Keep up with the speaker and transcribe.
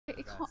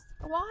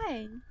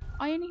why?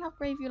 I only have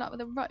gravy like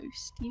with a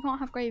roast. You can't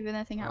have gravy with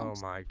anything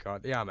else. Oh my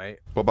god. Yeah, mate.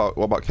 What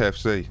about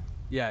KFC?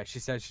 Yeah, she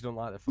said she don't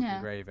like the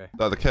fucking gravy.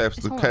 No, the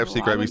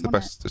KFC gravy is the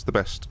best. It's the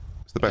best.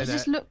 It's the best. It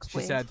just looks She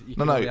weird. said you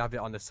can only have it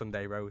on the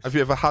Sunday roast. Have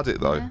you ever had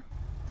it though? Yeah.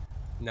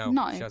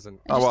 No, she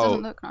hasn't. It just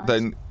doesn't look nice.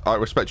 Then I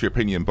respect your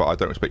opinion, but I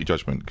don't respect your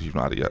judgment because you've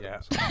not had it yet.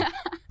 Yeah. So.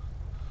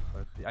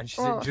 And she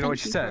said, do you know what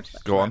she said?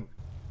 Go on.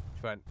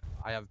 She went,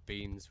 I have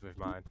beans with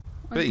mine.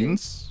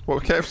 Beans? What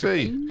with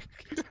KFC?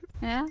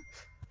 Yeah.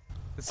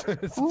 For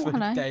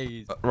hello.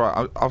 days.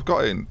 Right, I've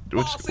got in.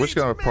 We're just going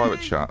to have a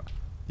private chat.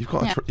 You've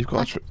got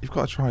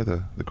to try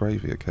the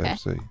gravy at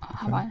KFC. Okay.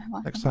 Have I?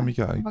 Next time you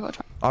go. Have I got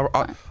to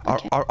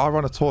try? I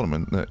run a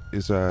tournament that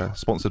is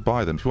sponsored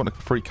by them. If you want a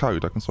free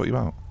code, I can sort you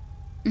out.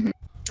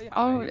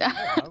 Yeah,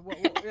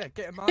 yeah,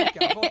 get a mic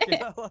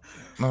out.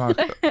 No,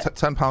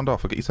 £10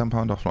 off. I'll get you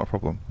 £10 off. Not a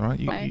problem. All right.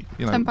 You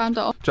know. £10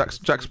 off.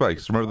 Jack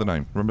Space. Remember the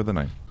name. Remember the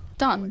name.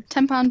 Done.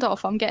 £10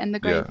 off. I'm getting the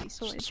gravy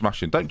sorted.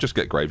 Smashing. Don't just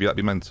get gravy. That'd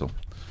be mental.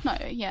 No,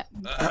 yeah.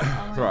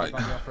 Right.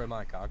 For a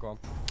mic out. Go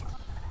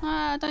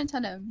on. Don't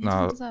tell him. He No,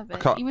 doesn't deserve I it.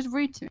 can't- He was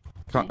rude to me.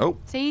 Oh.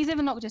 See, he's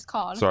even knocked his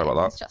car. Sorry about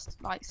that. It's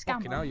just like scam.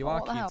 Okay, now you are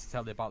keen to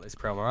tell me about this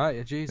promo, aren't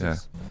you?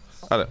 Jesus.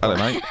 Yeah. Hello,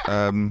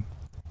 mate.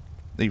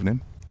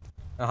 Evening.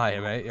 Oh,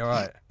 hiya, mate. You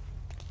alright?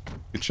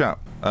 Good chat.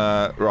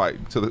 Right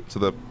to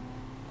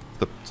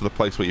the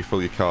place where you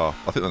fill your car.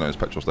 I think they're known as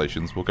petrol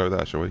stations. We'll go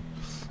there, shall we?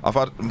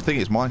 The thing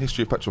is, my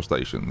history of petrol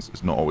stations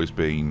has not always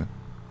been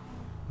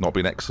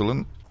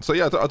excellent. So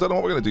yeah, I don't know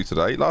what we're going to do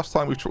today. Last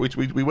time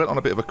we went on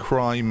a bit of a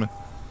crime.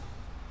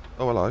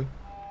 Oh, hello.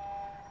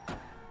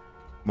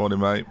 Morning,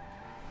 mate.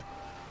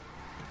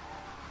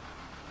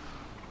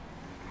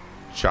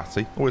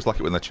 Chatty. Always like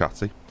it when they're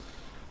chatty.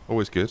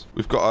 Always good.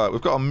 We've got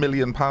 £1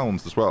 million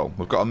as well.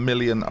 We've got £1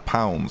 million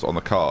on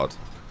the card.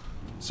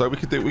 So we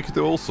could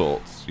do all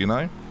sorts, you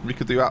know? We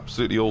could do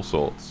absolutely all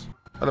sorts.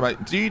 Hello,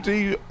 mate. Do you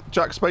do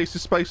Jack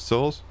Space's space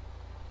tours?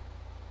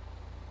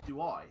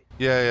 Do I?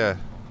 Yeah.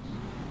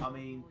 I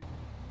mean,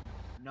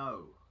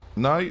 no.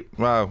 No?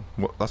 Wow.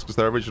 Well, that's because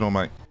they're original,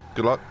 mate.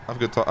 Good luck. Have a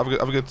good time. Have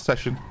a good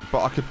session.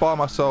 But I could buy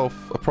myself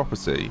a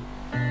property.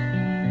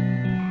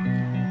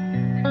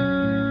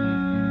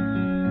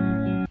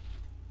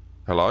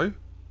 Hello?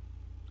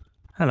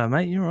 Hello,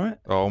 mate. You alright?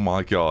 Oh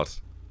my god.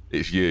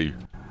 It's you.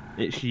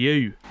 It's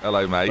you.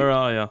 Hello, mate. Where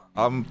are you?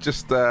 I'm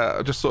just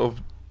sort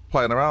of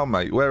playing around,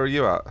 mate. Where are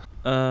you at?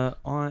 I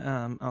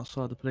am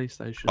outside the police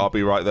station. I'll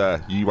be right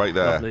there. You wait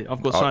there. Lovely.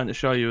 I've got something to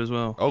show you as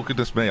well. Oh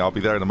goodness me! I'll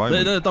be there in a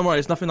moment. No, don't worry.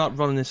 It's nothing like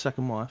running his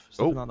second wife. It's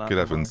nothing like that. Good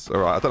heavens!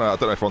 All right. I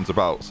don't know if Ron's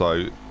about,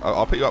 so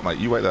I'll pick you up, mate.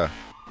 You wait there.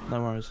 No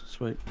worries.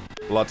 Sweet.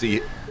 Bloody,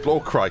 oh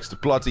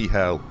Christ! Bloody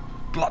hell!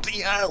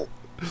 Bloody hell!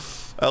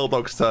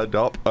 L-Dog's turned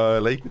up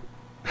early.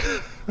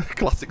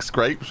 Classic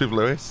scrapes with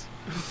Lewis.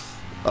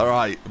 All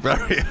right,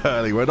 very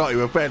early.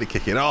 We're barely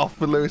kicking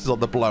off, and Lewis is on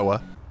the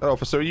blower. Oh,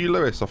 officer, are you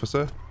Lewis,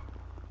 officer?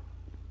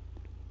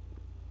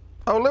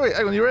 Oh, Lewis,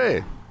 hang on, you're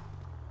here.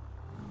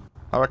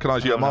 I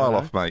recognise you a mile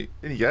off, mate.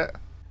 Didn't you get?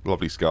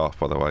 Lovely scarf,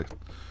 by the way.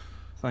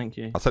 Thank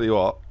you. I'll tell you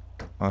what.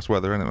 Nice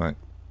weather, isn't it, mate?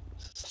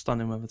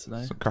 Stunning weather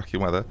today. Some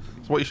cracking weather.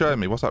 So what are you showing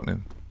me? What's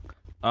happening?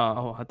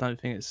 Oh, I don't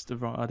think it's the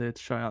right idea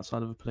to show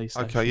outside of a police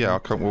station. Okay, yeah,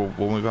 we'll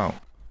move out.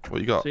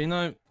 What you got? So, you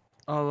know,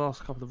 our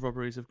last couple of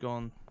robberies have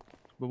gone,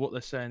 with what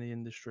they say in the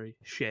industry,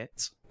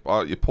 shit.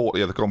 Oh, you're poor.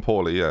 Yeah, they've gone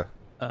poorly, yeah.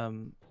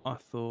 I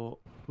thought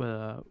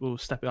we'll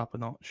step it up a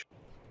notch.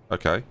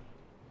 Okay.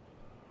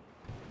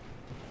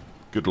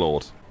 Good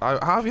lord. How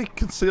have you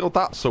concealed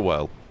that so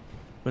well?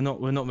 We're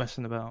not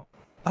messing about.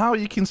 How are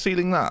you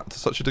concealing that to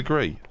such a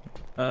degree?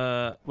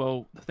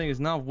 Well, the thing is,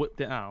 now I've whipped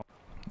it out.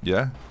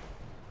 Yeah.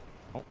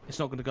 It's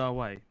not going to go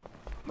away.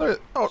 No.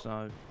 Oh.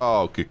 So.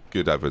 Oh,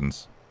 good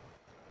heavens.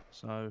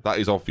 So. That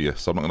is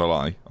obvious. I'm not going to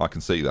lie. I can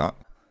see that.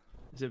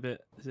 Is it a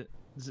bit?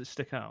 Does it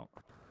stick out?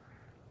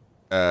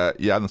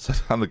 Yeah, and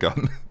the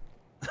gun.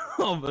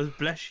 Oh,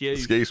 bless you.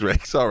 Excuse me.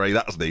 Sorry,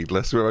 that's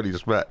needless. We've only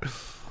just met.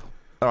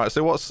 All right.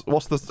 So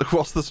what's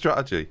the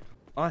strategy?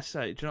 I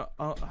say, do you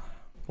know?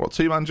 What,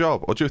 two-man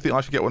job, or do you think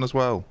I should get one as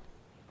well?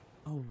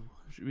 Oh,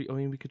 I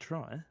mean, we could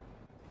try.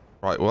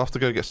 Right, we'll have to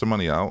go get some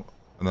money out,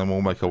 and then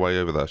we'll make our way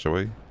over there, shall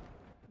we?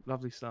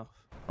 Lovely stuff.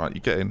 Right,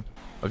 you get in.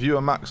 Have you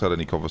and Max had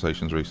any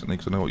conversations recently?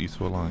 Because I know what you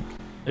two are like.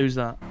 Who's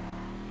that?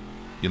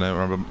 You know,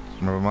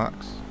 remember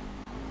Max?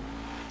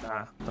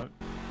 Nah, don't.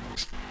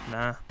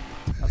 Nah.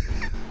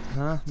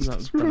 Nah, I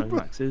don't know who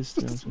Max is.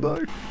 To be honest with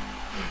you. No.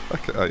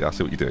 Okay, oh, yeah, I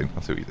see what you're doing.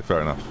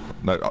 Fair enough.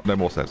 No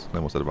more said.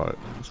 No more said about it.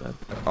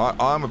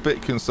 I'm a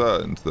bit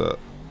concerned that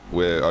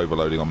we're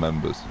overloading on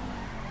members.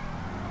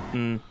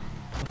 I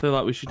feel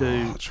like we should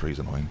do. Tree's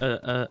annoying.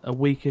 A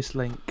weakest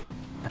link.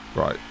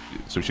 Right.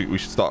 So we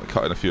should start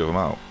cutting a few of them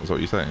out. Is that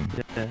what you're saying?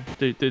 Yeah.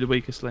 Do the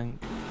weakest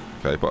link.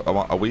 Okay, but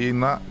are we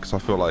in that? Because I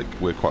feel like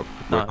we're quite.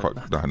 No.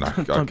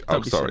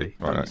 I'm sorry.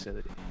 Don't be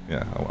silly.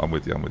 Yeah, I'm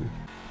with you.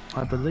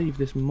 I believe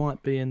this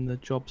might be in the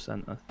job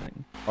centre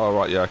thing. Oh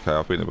right, yeah, okay,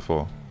 I've been here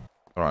before.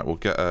 All right, we'll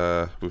get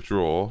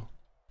withdraw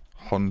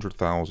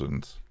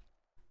 100,000.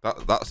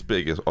 That's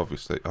big,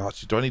 obviously. Oh,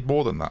 actually, do I need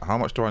more than that? How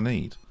much do I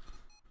need?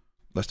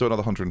 Let's do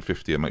another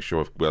 150 and make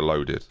sure we're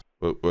loaded.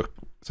 We're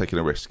taking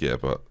a risk here,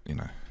 but you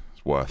know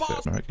it's worth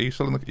it. Right? Are you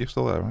still you're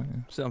still there, right?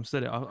 Yeah. I'm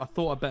still. I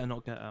thought I better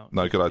not get out.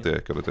 No, good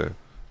idea. Good idea.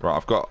 Right,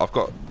 I've got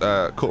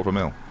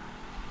 £250,000.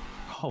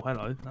 Oh,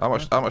 hello.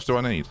 How much do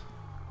I need?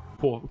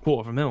 Quarter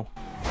of a mil.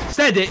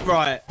 Said it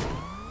right.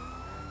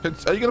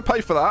 Are you going to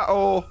pay for that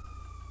or?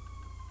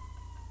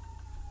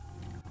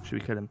 Should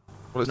we kill him?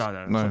 Well, No.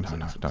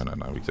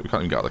 We can't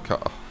even get out of the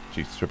car.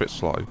 Jesus, we're a bit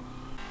slow.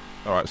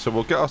 All right, so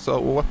we'll get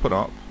ourselves. We'll weapon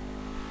up.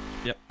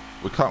 Yep.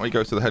 We can't really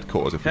go to the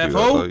headquarters if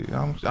Careful. we do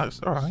that. So, that's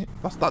all right.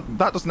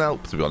 That doesn't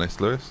help, to be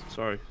honest, Lewis.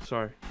 Sorry.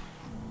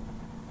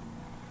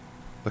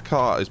 The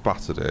car is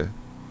battered here.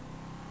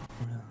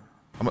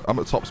 I'm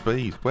at top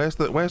speed. Where's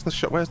the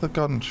shop? Where's the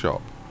gun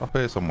shop? Up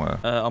here somewhere.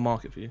 I'll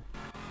mark it for you.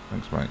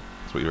 Thanks, mate.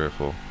 That's what you're here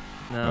for.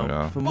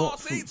 Now, from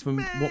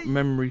what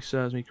memory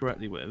serves me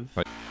correctly with,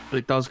 but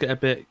it does get a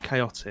bit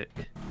chaotic.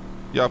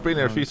 Yeah, I've been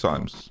here a few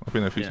times.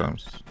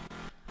 Times.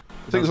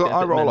 Things like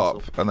I roll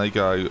up and they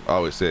go,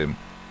 "Oh, it's him,"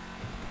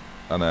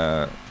 and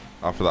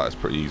after that, it's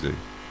pretty easy.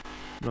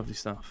 Lovely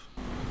stuff.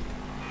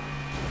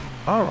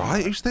 All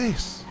right, who's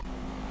this?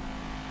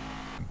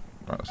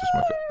 Right, let's just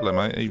smoke it. Hello,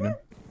 mate. Evening.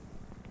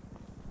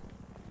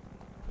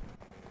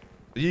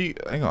 Are you?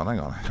 Hang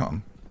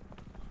on.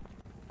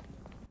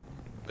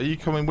 Are you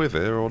coming with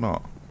here or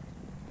not?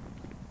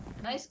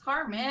 Nice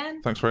car,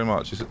 man. Thanks very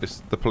much.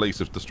 It's the police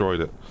have destroyed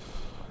it.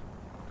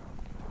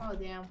 Oh,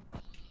 damn.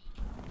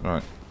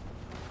 Right.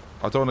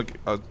 I don't want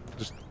to.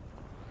 Just.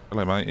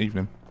 Hello, mate.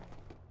 Evening.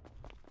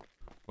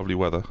 Lovely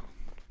weather.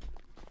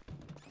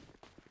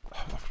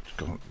 Oh, I've just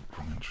gone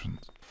wrong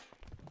entrance.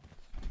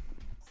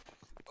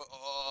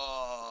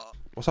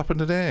 What's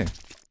happened in here?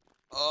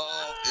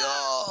 Oh,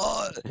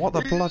 yeah. What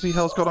the bloody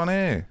hell's got on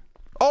here?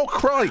 Oh,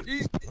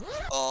 Christ!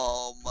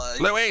 Oh, my.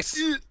 Lewis!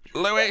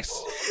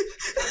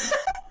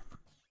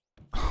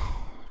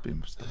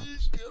 Being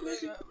stabbed.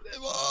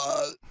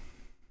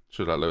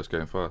 Should let Lewis go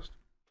in first.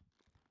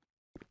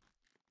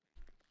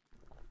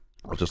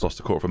 I've just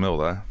lost £250,000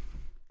 there.